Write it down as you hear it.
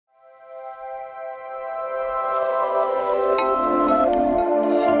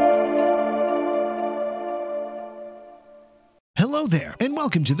Hello there, and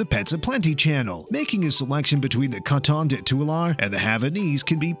welcome to the Pets Aplenty channel. Making a selection between the Coton De Tulear and the Havanese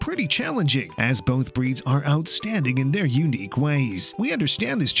can be pretty challenging, as both breeds are outstanding in their unique ways. We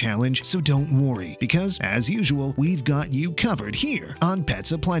understand this challenge, so don't worry, because as usual, we've got you covered here on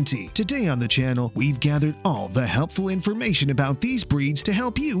Pets Aplenty. Today on the channel, we've gathered all the helpful information about these breeds to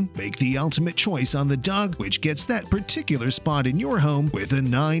help you make the ultimate choice on the dog which gets that particular spot in your home, with a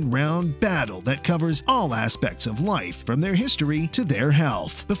 9-round battle that covers all aspects of life, from their history to their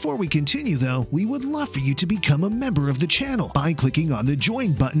health. Before we continue though, we would love for you to become a member of the channel by clicking on the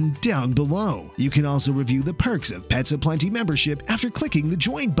join button down below. You can also review the perks of Pets Aplenty membership after clicking the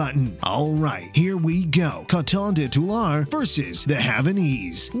join button. Alright, here we go. Coton De Tulear versus the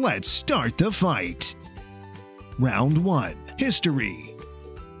Havanese. Let's start the fight. Round 1. History.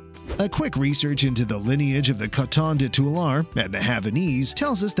 A quick research into the lineage of the Coton De Tulear and the Havanese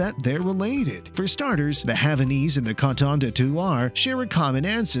tells us that they're related. For starters, the Havanese and the Coton De Tulear share a common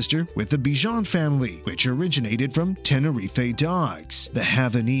ancestor with the Bichon family, which originated from Tenerife dogs. The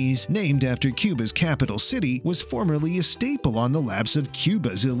Havanese, named after Cuba's capital city, was formerly a staple on the laps of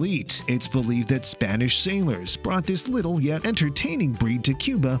Cuba's elite. It's believed that Spanish sailors brought this little yet entertaining breed to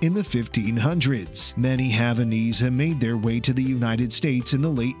Cuba in the 1500s. Many Havanese have made their way to the United States in the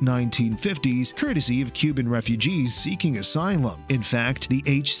late 1950s, courtesy of Cuban refugees seeking asylum. In fact, the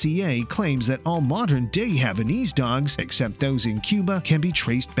HCA claims that all modern-day Havanese dogs, except those in Cuba, can be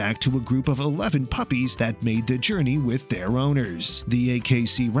traced back to a group of 11 puppies that made the journey with their owners. The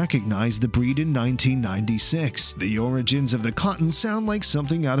AKC recognized the breed in 1996. The origins of the Coton sound like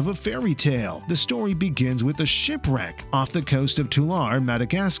something out of a fairy tale. The story begins with a shipwreck off the coast of Tulear,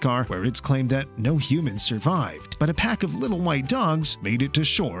 Madagascar, where it's claimed that no humans survived, but a pack of little white dogs made it to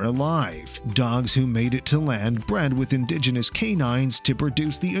shore alive. Dogs who made it to land bred with indigenous canines to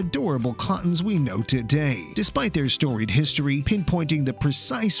produce the adorable Cotons we know today. Despite their storied history, pinpointing the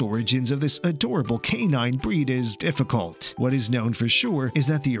precise origins of this adorable canine breed is difficult. What is known for sure is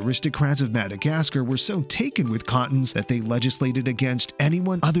that the aristocrats of Madagascar were so taken with Cotons that they legislated against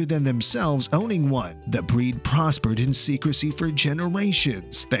anyone other than themselves owning one. The breed prospered in secrecy for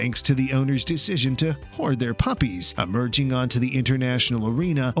generations, thanks to the owner's decision to hoard their puppies, emerging onto the international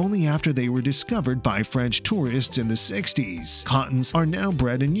arena only after they were discovered by French tourists in the 60s. Cotons are now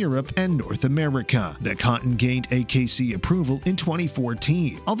bred in Europe and North America. The Coton gained AKC approval in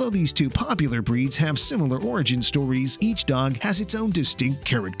 2014. Although these two popular breeds have similar origin stories, each dog has its own distinct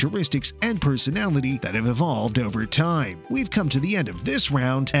characteristics and personality that have evolved over time. We've come to the end of this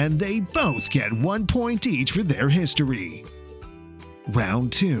round, and they both get 1 point each for their history.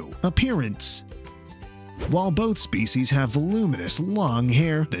 Round 2. Appearance. While both species have voluminous, long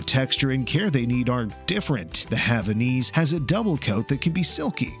hair, the texture and care they need are different. The Havanese has a double coat that can be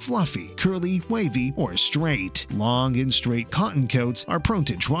silky, fluffy, curly, wavy, or straight. Long and straight Coton coats are prone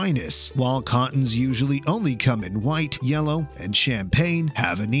to dryness. While Cotons usually only come in white, yellow, and champagne,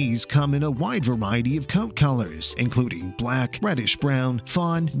 Havanese come in a wide variety of coat colors, including black, reddish-brown,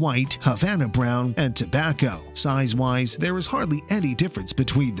 fawn, white, Havana brown, and tobacco. Size-wise, there is hardly any difference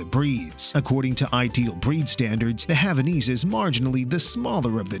between the breeds. According to Ideal Breed standards, the Havanese is marginally the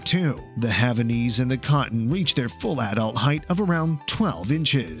smaller of the two. The Havanese and the Coton reach their full adult height of around 12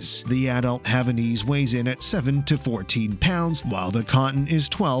 inches. The adult Havanese weighs in at 7 to 14 pounds, while the Coton is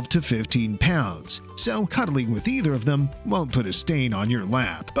 12 to 15 pounds. So cuddling with either of them won't put a stain on your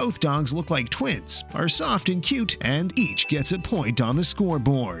lap. Both dogs look like twins, are soft and cute, and each gets a point on the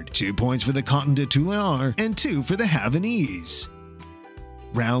scoreboard. 2 points for the Coton De Tulear and 2 for the Havanese.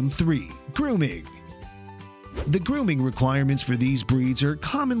 Round 3. Grooming. The grooming requirements for these breeds are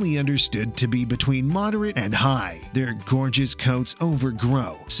commonly understood to be between moderate and high. Their gorgeous coats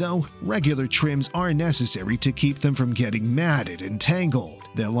overgrow, so regular trims are necessary to keep them from getting matted and tangled.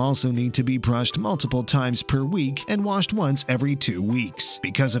 They'll also need to be brushed multiple times per week and washed once every 2 weeks.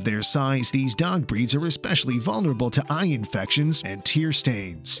 Because of their size, these dog breeds are especially vulnerable to eye infections and tear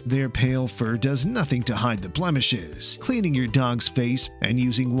stains. Their pale fur does nothing to hide the blemishes. Cleaning your dog's face and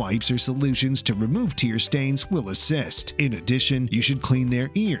using wipes or solutions to remove tear stains will assist. In addition, you should clean their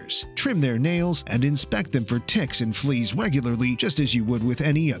ears, trim their nails, and inspect them for ticks and fleas regularly, just as you would with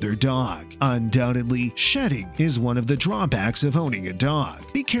any other dog. Undoubtedly, shedding is one of the drawbacks of owning a dog.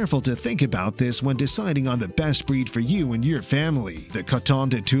 Be careful to think about this when deciding on the best breed for you and your family. The Coton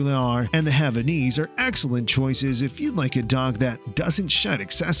De Tulear and the Havanese are excellent choices if you'd like a dog that doesn't shed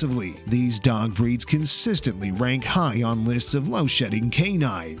excessively. These dog breeds consistently rank high on lists of low-shedding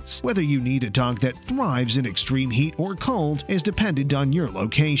canines. Whether you need a dog that thrives in extreme heat or cold is dependent on your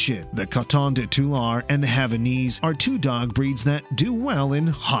location. The Coton De Tulear and the Havanese are two dog breeds that do well in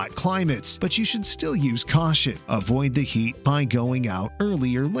hot climates, but you should still use caution. Avoid the heat by going out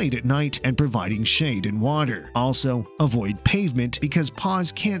early or late at night and providing shade and water. Also, avoid pavement because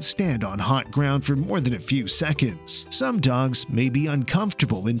paws can't stand on hot ground for more than a few seconds. Some dogs may be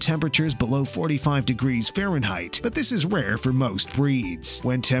uncomfortable in temperatures below 45 degrees Fahrenheit, but this is rare for most breeds.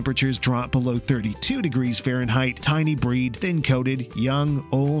 When temperatures drop below 32 degrees Fahrenheit, tiny breed, thin-coated, young,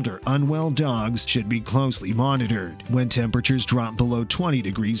 old, or unwell dogs should be closely monitored. When temperatures drop below 20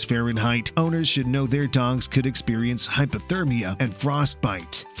 degrees Fahrenheit, owners should know their dogs could experience hypothermia and frostbite.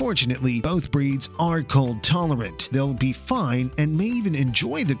 Fortunately, both breeds are cold tolerant. They'll be fine and may even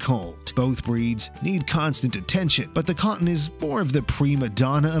enjoy the cold. Both breeds need constant attention, but the Coton is more of the prima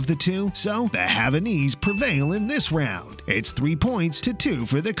donna of the two, so the Havanese prevail in this round. It's 3 points to 2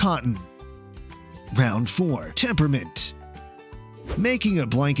 for the Coton. Round 4. Temperament. Making a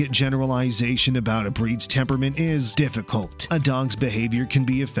blanket generalization about a breed's temperament is difficult. A dog's behavior can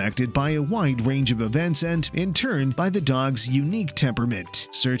be affected by a wide range of events and, in turn, by the dog's unique temperament.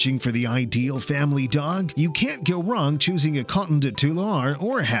 Searching for the ideal family dog? You can't go wrong choosing a Coton De Tulear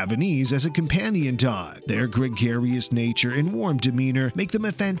or a Havanese as a companion dog. Their gregarious nature and warm demeanor make them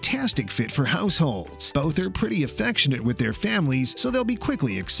a fantastic fit for households. Both are pretty affectionate with their families, so they'll be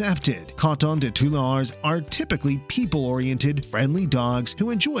quickly accepted. Coton De Tulears are typically people-oriented, friendly dogs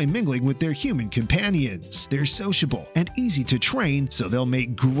who enjoy mingling with their human companions. They're sociable and easy to train, so they'll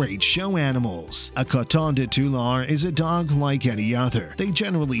make great show animals. A Coton De Tulear is a dog like any other. They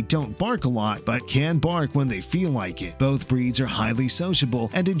generally don't bark a lot, but can bark when they feel like it. Both breeds are highly sociable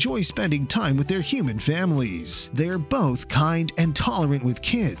and enjoy spending time with their human families. They're both kind and tolerant with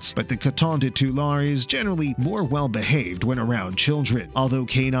kids, but the Coton De Tulear is generally more well-behaved when around children. Although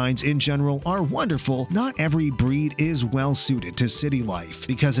canines in general are wonderful, not every breed is well-suited to city life.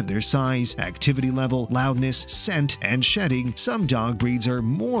 Because of their size, activity level, loudness, scent, and shedding, some dog breeds are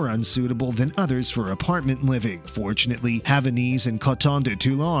more unsuitable than others for apartment living. Fortunately, Havanese and Coton De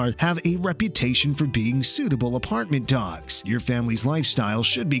Tulear have a reputation for being suitable apartment dogs. Your family's lifestyle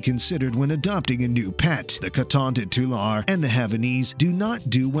should be considered when adopting a new pet. The Coton De Tulear and the Havanese do not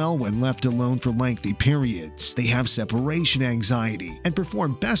do well when left alone for lengthy periods. They have separation anxiety and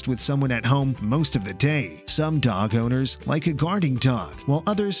perform best with someone at home most of the day. Some dog owners like a guardian dog, while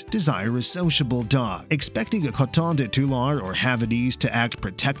others desire a sociable dog. Expecting a Coton De Tulear or Havanese to act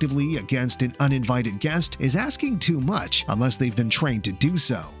protectively against an uninvited guest is asking too much unless they've been trained to do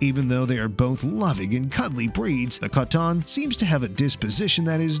so. Even though they are both loving and cuddly breeds, the Coton seems to have a disposition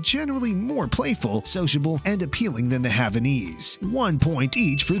that is generally more playful, sociable, and appealing than the Havanese. 1 point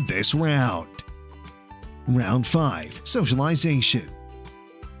each for this round. Round 5. Socialization.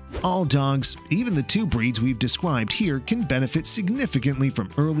 All dogs, even the two breeds we've described here, can benefit significantly from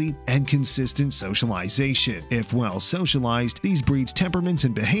early and consistent socialization. If well socialized, these breeds' temperaments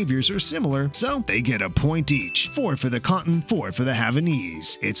and behaviors are similar, so they get a point each. 4 for the Coton, 4 for the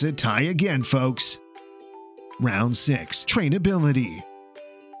Havanese. It's a tie again, folks. Round 6. Trainability.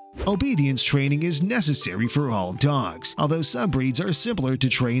 Obedience training is necessary for all dogs, although some breeds are simpler to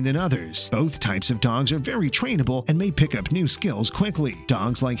train than others. Both types of dogs are very trainable and may pick up new skills quickly.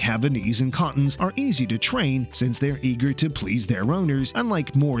 Dogs like Havanese and Cotons are easy to train since they're eager to please their owners,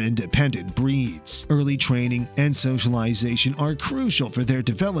 unlike more independent breeds. Early training and socialization are crucial for their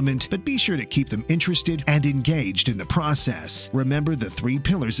development, but be sure to keep them interested and engaged in the process. Remember the 3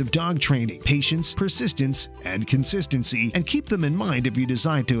 pillars of dog training: patience, persistence, and consistency, and keep them in mind if you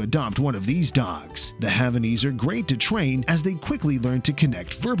decide to adopt one of these dogs. The Havanese are great to train as they quickly learn to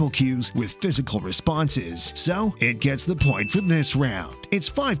connect verbal cues with physical responses, so it gets the point for this round. It's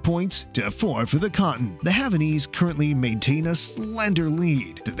 5 points to 4 for the Coton. The Havanese currently maintain a slender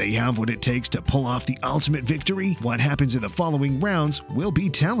lead. Do they have what it takes to pull off the ultimate victory? What happens in the following rounds will be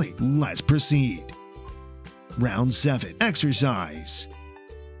telling. Let's proceed. Round 7. Exercise.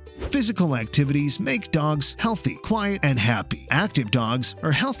 Physical activities make dogs healthy, quiet, and happy. Active dogs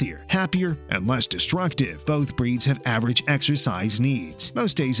are healthier, happier, and less destructive. Both breeds have average exercise needs.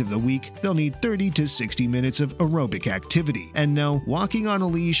 Most days of the week, they'll need 30 to 60 minutes of aerobic activity. And no, walking on a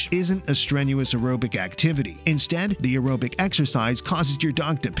leash isn't a strenuous aerobic activity. Instead, the aerobic exercise causes your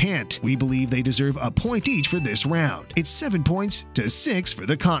dog to pant. We believe they deserve a point each for this round. It's 7 points to 6 for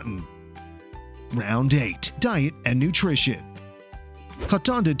the Coton. Round 8. Diet and nutrition.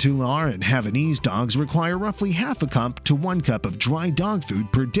 Coton De Tulear and Havanese dogs require roughly half a cup to 1 cup of dry dog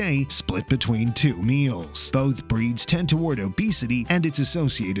food per day, split between 2 meals. Both breeds tend toward obesity and its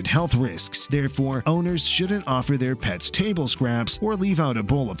associated health risks. Therefore, owners shouldn't offer their pets table scraps or leave out a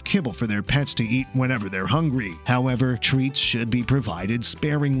bowl of kibble for their pets to eat whenever they're hungry. However, treats should be provided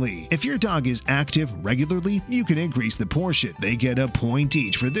sparingly. If your dog is active regularly, you can increase the portion. They get a point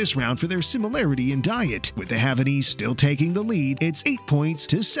each for this round for their similarity in diet. With the Havanese still taking the lead, it's 8 points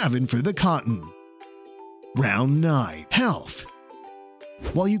to 7 for the Coton. Round 9. Health.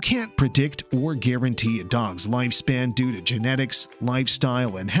 While you can't predict or guarantee a dog's lifespan due to genetics,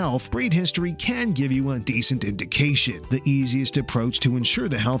 lifestyle, and health, breed history can give you a decent indication. The easiest approach to ensure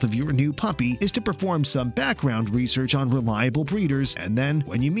the health of your new puppy is to perform some background research on reliable breeders, and then,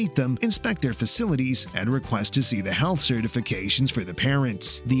 when you meet them, inspect their facilities and request to see the health certifications for the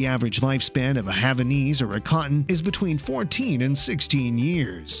parents. The average lifespan of a Havanese or a Coton is between 14 and 16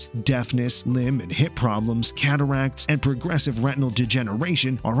 years. Deafness, limb and hip problems, cataracts, and progressive retinal degeneration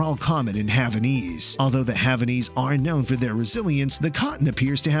are all common in Havanese. Although the Havanese are known for their resilience, the Coton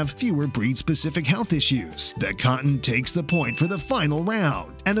appears to have fewer breed-specific health issues. The Coton takes the point for the final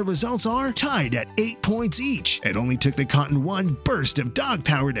round, and the results are tied at 8 points each. It only took the Coton 1 burst of dog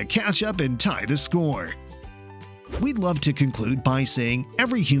power to catch up and tie the score. We'd love to conclude by saying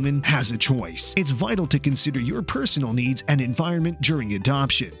every human has a choice. It's vital to consider your personal needs and environment during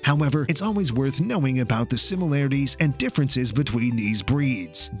adoption. However, it's always worth knowing about the similarities and differences between these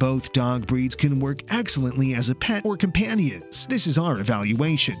breeds. Both dog breeds can work excellently as a pet or companions. This is our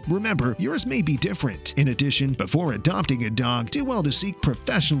evaluation. Remember, yours may be different. In addition, before adopting a dog, do well to seek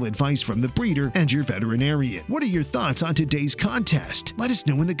professional advice from the breeder and your veterinarian. What are your thoughts on today's contest? Let us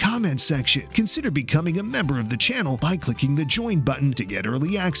know in the comments section. Consider becoming a member of the channel by clicking the join button to get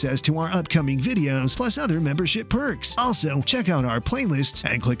early access to our upcoming videos, plus other membership perks. Also, check out our playlists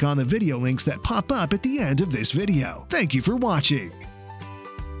and click on the video links that pop up at the end of this video. Thank you for watching.